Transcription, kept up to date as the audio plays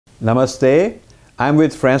Namaste. I'm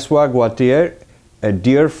with Francois Gautier, a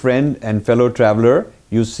dear friend and fellow traveler.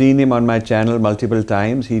 You've seen him on my channel multiple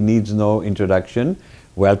times. He needs no introduction.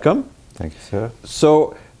 Welcome. Thank you, sir.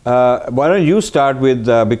 So, why don't you start with,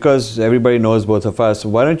 because everybody knows both of us,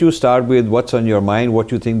 why don't you start with what's on your mind,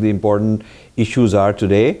 what you think the important issues are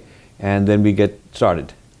today, and then we get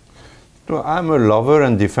started. So I'm a lover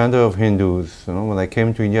and defender of Hindus. You know, when I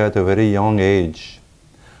came to India at a very young age,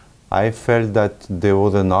 I felt that there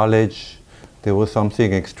was a knowledge, there was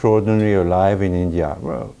something extraordinary alive in India.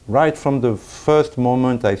 Well, right from the first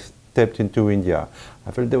moment I stepped into India,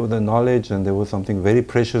 I felt there was a knowledge and there was something very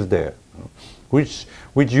precious there, you know,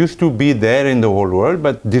 which used to be there in the whole world,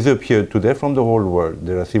 but disappeared today from the whole world.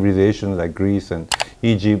 There are civilizations like Greece and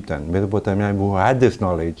Egypt and Mesopotamia who had this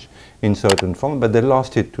knowledge in certain form, but they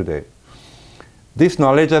lost it today. This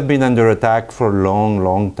knowledge has been under attack for a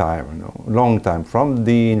long time, you know, long time. From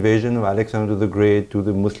the invasion of Alexander the Great to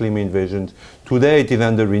the Muslim invasions, today it is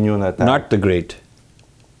under renewed attack. Not the Great.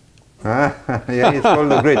 Yeah, it's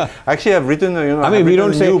called the Great. Actually, I've written, you know, I mean, we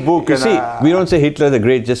don't say, new book. You see, we don't say Hitler the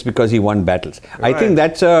Great just because he won battles. I think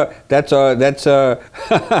that's a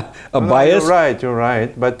bias. You're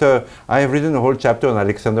right. But I have written a whole chapter on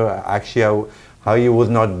Alexander. Actually, how he was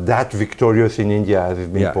not that victorious in India as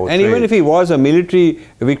it's been portrayed. And even if he was, a military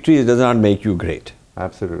victory does not make you great.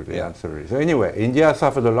 Absolutely, absolutely. So anyway, India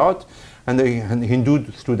suffered a lot, and the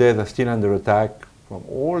Hindus today are still under attack from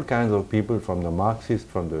all kinds of people, from the Marxists,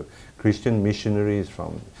 from the Christian missionaries,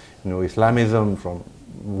 from Islamism, from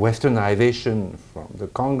Westernization, from the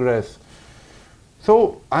Congress.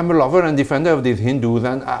 So I'm a lover and defender of these Hindus,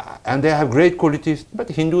 and they have great qualities, but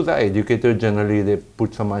Hindus are educated generally. They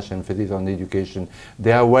put so much emphasis on education.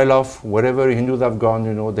 They are well off. Wherever Hindus have gone,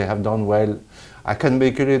 you know, they have done well.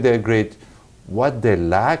 Academically, they're great. What they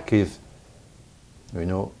lack is, you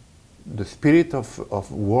know, the spirit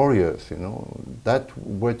of warriors, you know, that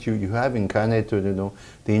what you have incarnated, you know,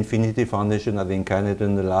 the Infinity Foundation has incarnated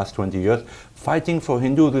in the last 20 years, fighting for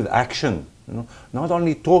Hindus with action. You know, not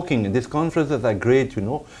only talking. These conferences are great, you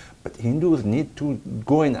know, but Hindus need to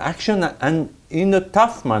go in action and in a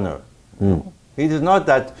tough manner. You know? It is not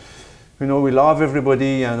that, you know, we love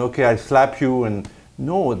everybody and okay, I slap you, and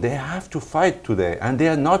no, they have to fight today, and they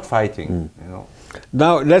are not fighting. You know.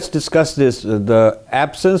 Now let's discuss this: the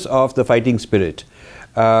absence of the fighting spirit.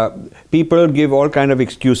 People give all kind of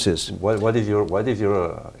excuses. What is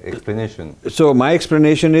your explanation? So my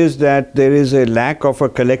explanation is that there is a lack of a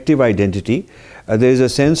collective identity. There is a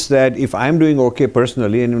sense that if I'm doing okay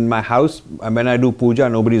personally, and in my house when I do puja,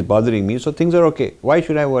 nobody is bothering me, so things are okay. Why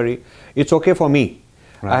should I worry? It's okay for me.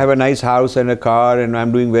 Right. I have a nice house and a car, and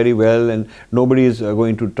I'm doing very well, and nobody is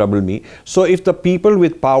going to trouble me. So if the people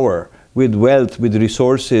with power, with wealth, with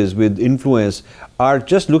resources, with influence are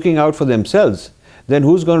just looking out for themselves, then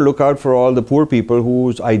who's going to look out for all the poor people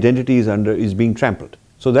whose identity is being trampled?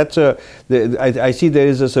 So that's I see there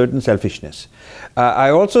is a certain selfishness.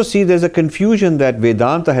 I also see there's a confusion that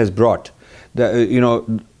Vedanta has brought.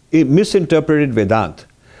 Misinterpreted Vedanta.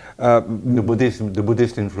 The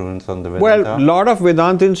Buddhist influence on the Vedanta? Well, a lot of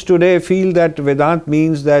Vedantins today feel that Vedanta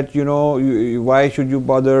means that, you know, why should you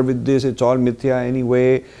bother with this? It's all mithya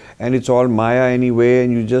anyway, and it's all maya anyway,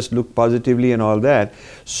 and you just look positively and all that.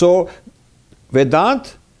 So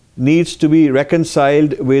Vedanta needs to be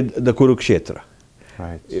reconciled with the Kurukshetra.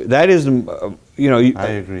 Right. That is, I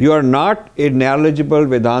agree. You are not a knowledgeable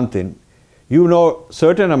Vedantin. You know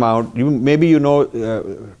certain amount, maybe you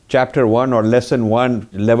know chapter 1 or lesson 1,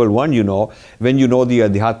 level 1 you know, when you know the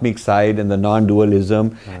adhyatmic side and the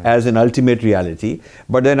non-dualism as an ultimate reality.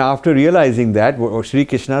 But then after realizing that, Sri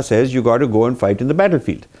Krishna says you got to go and fight in the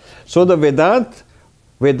battlefield. So the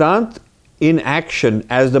Vedanta in action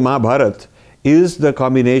as the Mahabharata is the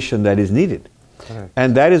combination that is needed. Correct.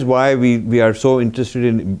 And that is why we are so interested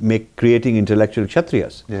in creating intellectual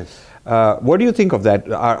Kshatriyas. Yes. What do you think of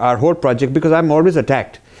that, our whole project? Because I'm always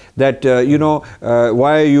attacked that,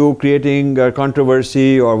 why are you creating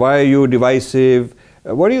controversy, or why are you divisive?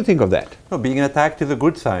 What do you think of that? No, being attacked is a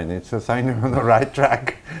good sign. It's a sign you're on the right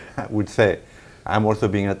track, I would say. I'm also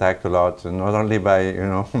being attacked a lot, not only by, you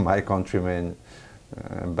know, my countrymen,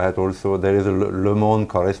 but also there is a Le Monde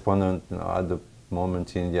correspondent, you know, at the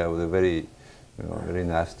moment in India with a very, very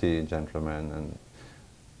nasty gentleman. And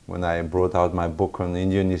when I brought out my book on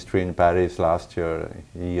Indian history in Paris last year,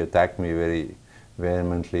 he attacked me very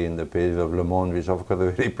vehemently in the pages of Le Monde, which of course is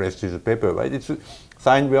a very prestigious paper, but it's a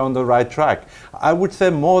sign we're on the right track. I would say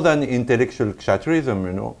more than intellectual Kshatriyism,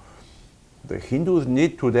 you know, the Hindus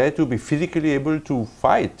need today to be physically able to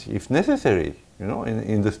fight if necessary. You know,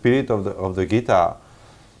 in the spirit of the Gita,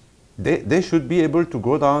 they should be able to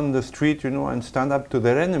go down the street, and stand up to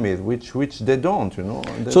their enemies, which they don't,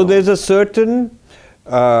 So there's a certain,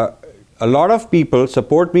 a lot of people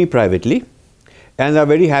support me privately and are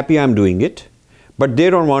very happy I'm doing it, but they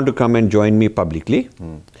don't want to come and join me publicly.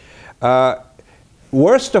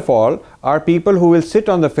 Worst of all are people who will sit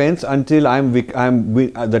on the fence until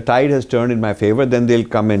the tide has turned in my favor, then they'll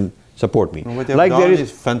come and support me. No, what like done is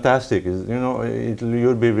fantastic. You're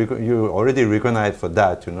already recognized for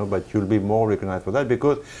that, but you'll be more recognized for that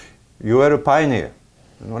because you are a pioneer.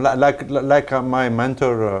 Like my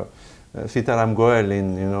mentor Sitaram Goel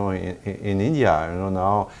in India.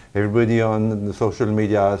 Now everybody on the social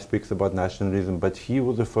media speaks about nationalism, but he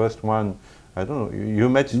was the first one. I don't know. You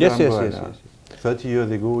met Sitaram Goel. Yes. 30 years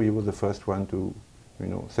ago, he was the first one to,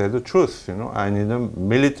 say the truth, and in a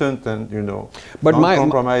militant and, but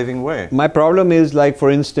non-compromising way. My problem is, like, for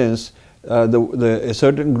instance, a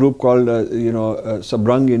certain group called,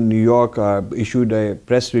 Sabrang in New York issued a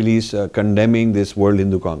press release condemning this World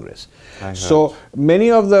Hindu Congress. So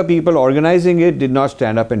many of the people organizing it did not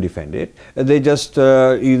stand up and defend it. They just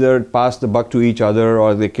either passed the buck to each other,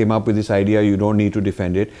 or they came up with this idea, you don't need to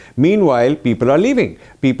defend it. Meanwhile, people are leaving.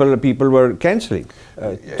 People were cancelling.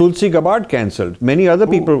 Tulsi Gabbard cancelled. Many other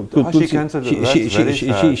people. She cancelled.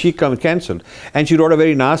 She cancelled. And she wrote a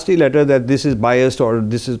very nasty letter that this is biased or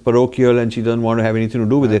this is parochial and she doesn't want to have anything to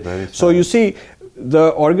do with it. So you see, the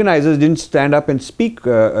organizers didn't stand up and speak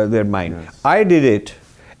their mind. Yes. I did it.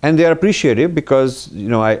 And they are appreciative because,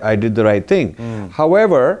 I did the right thing.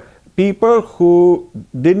 However, people who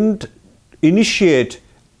didn't initiate,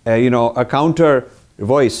 a counter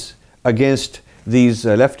voice against these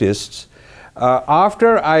leftists,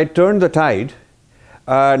 after I turned the tide,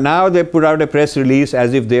 now they put out a press release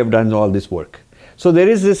as if they have done all this work. So there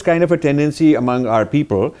is this kind of a tendency among our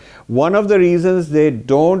people. One of the reasons they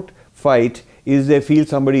don't fight is they feel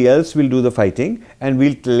somebody else will do the fighting and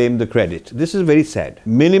will claim the credit. This is very sad.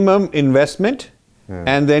 Minimum investment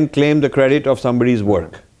and then claim the credit of somebody's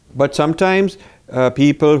work. But sometimes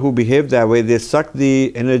people who behave that way, they suck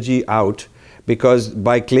the energy out, because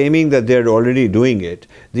by claiming that they're already doing it,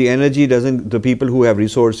 the energy the people who have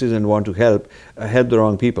resources and want to help the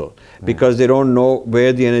wrong people, because they don't know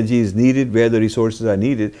where the energy is needed, where the resources are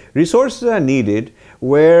needed. Resources are needed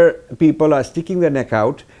where people are sticking their neck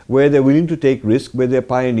out, where they're willing to take risks, where they're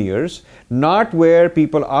pioneers, not where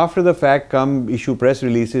people after the fact come issue press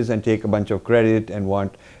releases and take a bunch of credit and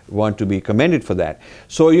want to be commended for that.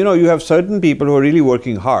 So, you have certain people who are really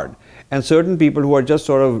working hard, and certain people who are just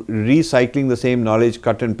sort of recycling the same knowledge,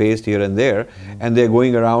 cut and paste here and there, and they're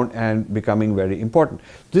going around and becoming very important.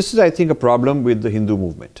 This is, I think, a problem with the Hindu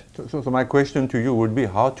movement. So my question to you would be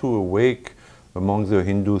how to awake among the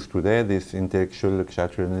Hindus today this intellectual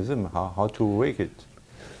Kshatriyanism, how to awake it?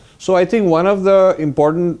 So I think one of the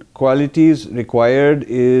important qualities required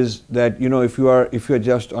is that, if you're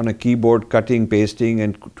just on a keyboard cutting, pasting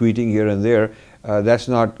and tweeting here and there, that's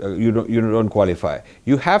not, you don't qualify.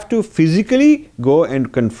 You have to physically go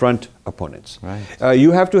and confront opponents. Right.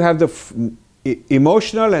 You have to have the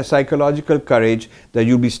emotional and psychological courage that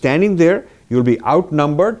you'll be standing there, you'll be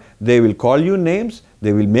outnumbered, they will call you names,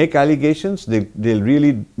 they will make allegations, they'll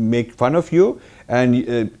really make fun of you,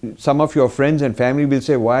 and some of your friends and family will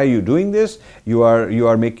say, why are you doing this? You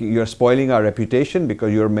are spoiling our reputation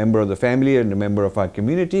because you're a member of the family and a member of our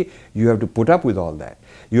community. You have to put up with all that.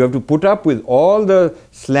 You have to put up with all the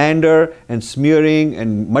slander and smearing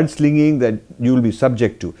and mudslinging that you will be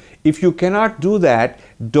subject to. If you cannot do that,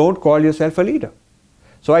 don't call yourself a leader.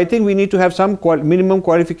 So I think we need to have some minimum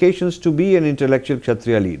qualifications to be an intellectual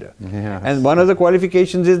Kshatriya leader. Yes. And one of the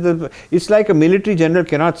qualifications is that it's like a military general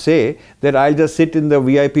cannot say that I'll just sit in the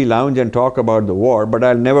VIP lounge and talk about the war, but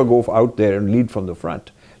I'll never go out there and lead from the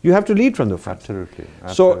front. You have to lead from the front. Absolutely.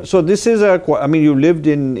 So this is you lived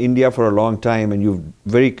in India for a long time and you've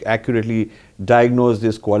very accurately diagnosed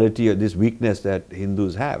this quality or this weakness that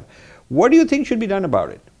Hindus have. What do you think should be done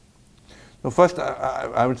about it? So first,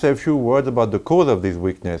 I would say a few words about the cause of this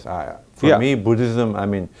weakness. For me, Buddhism,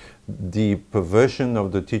 the perversion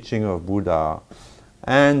of the teaching of Buddha,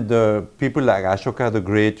 and people like Ashoka the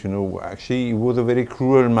Great, actually he was a very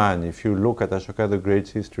cruel man. If you look at Ashoka the Great's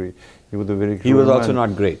history, he was a very cruel man. He was also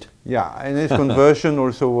not great. Yeah, and his conversion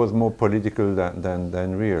also was more political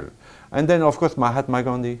than real. And then, of course, Mahatma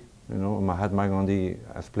Gandhi. Mahatma Gandhi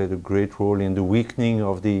has played a great role in the weakening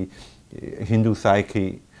of the Hindu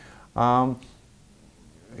psyche.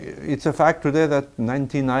 It's a fact today that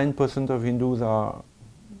 99% of Hindus are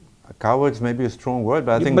cowards, maybe a strong word,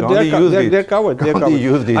 but I think Gandhi used it. They're cowards. Gandhi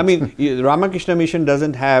used it. Ramakrishna Mission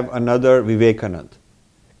doesn't have another Vivekanand.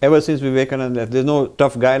 Ever since Vivekanand left, there's no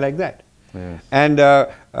tough guy like that. Yes. And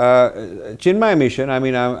Chinmaya Mission, I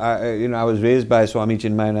mean, I was raised by Swami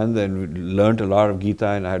Chinmayananda and learnt a lot of Gita,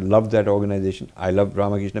 and I loved that organization. I loved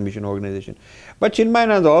Ramakrishna Mission organization. But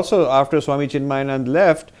Chinmayananda also, after Swami Chinmayananda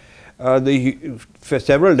left, for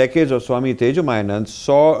several decades of Swami Tejomayanand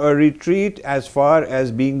saw a retreat as far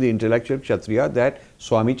as being the intellectual Kshatriya that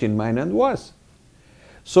Swami Chinmayanand was.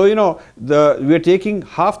 So, we are taking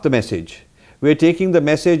half the message. We are taking the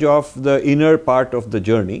message of the inner part of the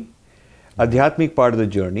journey, Adhyatmic part of the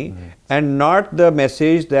journey, and not the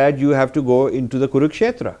message that you have to go into the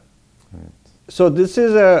Kurukshetra. So this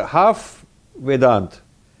is a half Vedanta,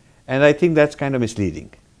 and I think that's kind of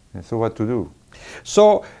misleading. And so what to do?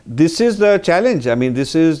 So this is the challenge. I mean,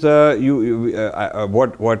 this is the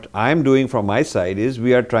what I'm doing from my side is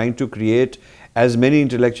we are trying to create as many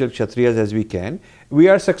intellectual Kshatriyas as we can. We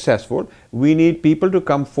are successful. We need people to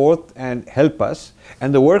come forth and help us.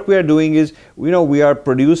 And the work we are doing is, we are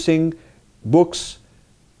producing books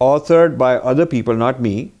authored by other people, not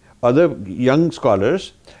me, other young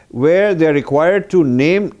scholars, where they are required to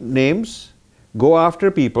name names, go after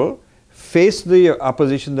people, face the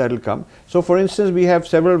opposition that will come. So for instance, we have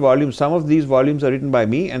several volumes. Some of these volumes are written by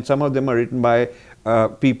me, and some of them are written by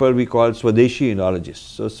people we call Swadeshi Indologists.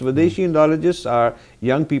 So Swadeshi Indologists are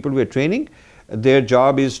young people we are training. Their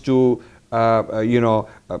job is to,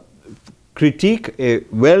 critique a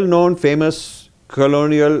well-known, famous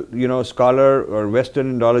colonial, scholar or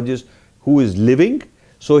Western Indologist who is living,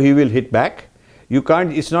 so he will hit back. You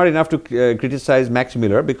can't, it's not enough to criticize Max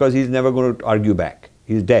Miller because he's never going to argue back.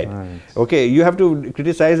 He's dead. Right. Okay, you have to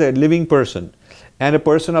criticize a living person and a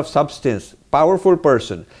person of substance, powerful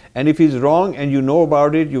person. And if he's wrong and you know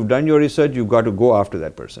about it, you've done your research, you've got to go after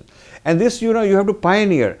that person. And this, you have to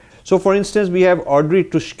pioneer. So for instance, we have Audrey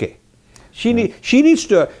Tushke. She needs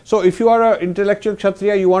to, so if you are an intellectual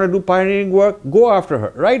Kshatriya, you want to do pioneering work, go after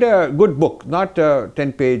her. Write a good book, not a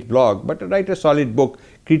 10-page blog, but write a solid book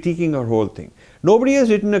critiquing her whole thing. Nobody has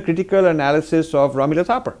written a critical analysis of Ramila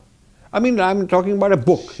Thapar. I mean, I'm talking about a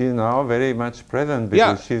book. She's now very much present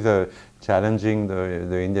because she's challenging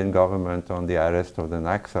the Indian government on the arrest of the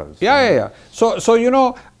Naxals.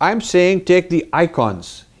 So, I'm saying take the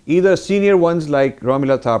icons, either senior ones like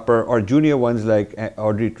Ramila Thapar or junior ones like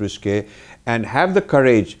Audrey Tushke, and have the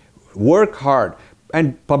courage, work hard,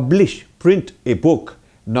 and publish, print a book,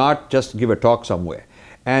 not just give a talk somewhere.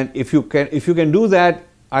 And if you can do that,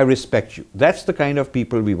 I respect you. That's the kind of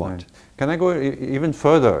people we want. Right. Can I go even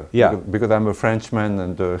further? Yeah. Because I'm a Frenchman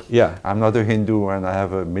and I'm not a Hindu and I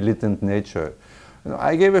have a militant nature.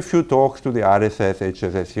 I gave a few talks to the RSS,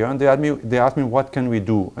 HSS here, and they asked me what can we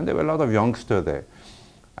do? And there were a lot of youngsters there.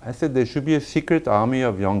 I said there should be a secret army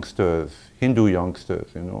of youngsters, Hindu youngsters,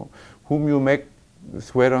 whom you make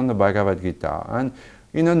swear on the Bhagavad Gita, and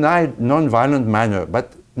in a non-violent manner,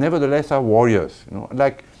 but nevertheless are warriors.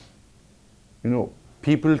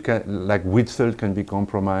 People like Witzel can be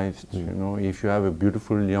compromised. If you have a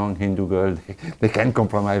beautiful young Hindu girl, they can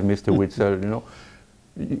compromise Mr. Witzel.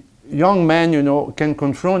 Young men, can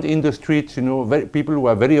confront in the streets, people who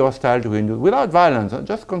are very hostile to Hindus without violence,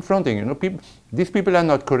 just confronting. These people are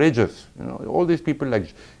not courageous. All these people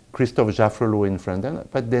like Christophe Jaffrelot in France,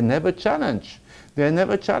 but they never challenge. They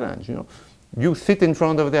never challenge. You sit in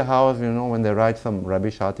front of their house, when they write some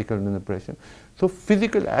rubbish article in the press. So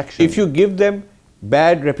physical action. If you give them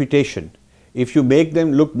bad reputation, if you make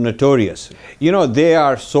them look notorious, they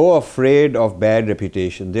are so afraid of bad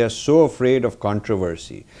reputation, they are so afraid of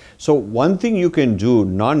controversy. So one thing you can do,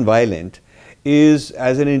 non-violent, is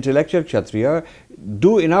as an intellectual Kshatriya,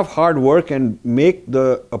 do enough hard work and make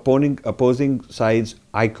the opposing sides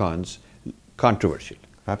icons controversial.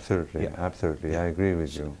 Absolutely, absolutely. I agree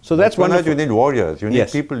with you. So that's wonderful. You need warriors. You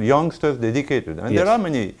need people, youngsters, dedicated. And there are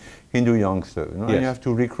many Hindu youngsters. And you have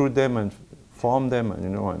to recruit them and form them,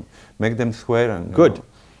 and make them swear. And good,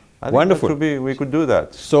 wonderful. We could do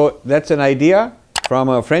that. So that's an idea from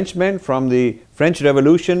a Frenchman from the French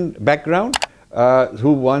Revolution background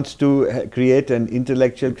who wants to create an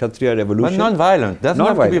intellectual Kshatriya revolution. But non-violent. Doesn't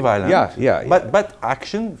have to be violent. But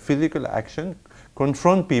action, physical action,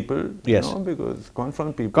 confront people. Because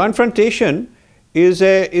confront people. Confrontation is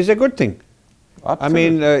a good thing.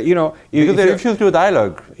 Absolutely. I mean, because they refuse to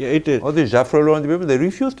dialogue. It is. All these Jaffrelot and the people, they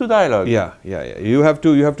refuse to dialogue. You have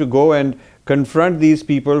to go and confront these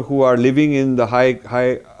people who are living in the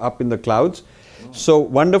high up in the clouds. So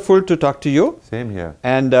wonderful to talk to you. Same here.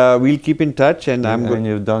 And we'll keep in touch. And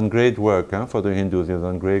you've done great work for the Hindus. You've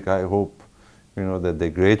done great. I hope that they're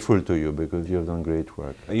grateful to you because you've done great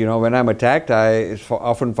work. When I'm attacked, I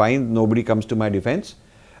often find nobody comes to my defense.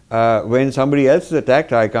 When somebody else is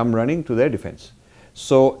attacked, I come running to their defense.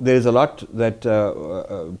 So there is a lot that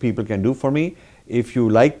people can do for me. If you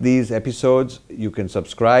like these episodes, you can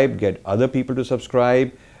subscribe, get other people to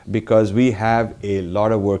subscribe, because we have a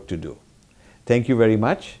lot of work to do. Thank you very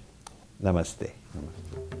much. Namaste.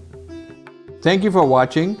 Thank you for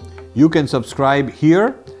watching. You can subscribe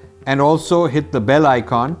here and also hit the bell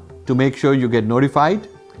icon to make sure you get notified.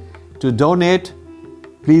 To donate,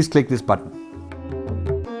 please click this button.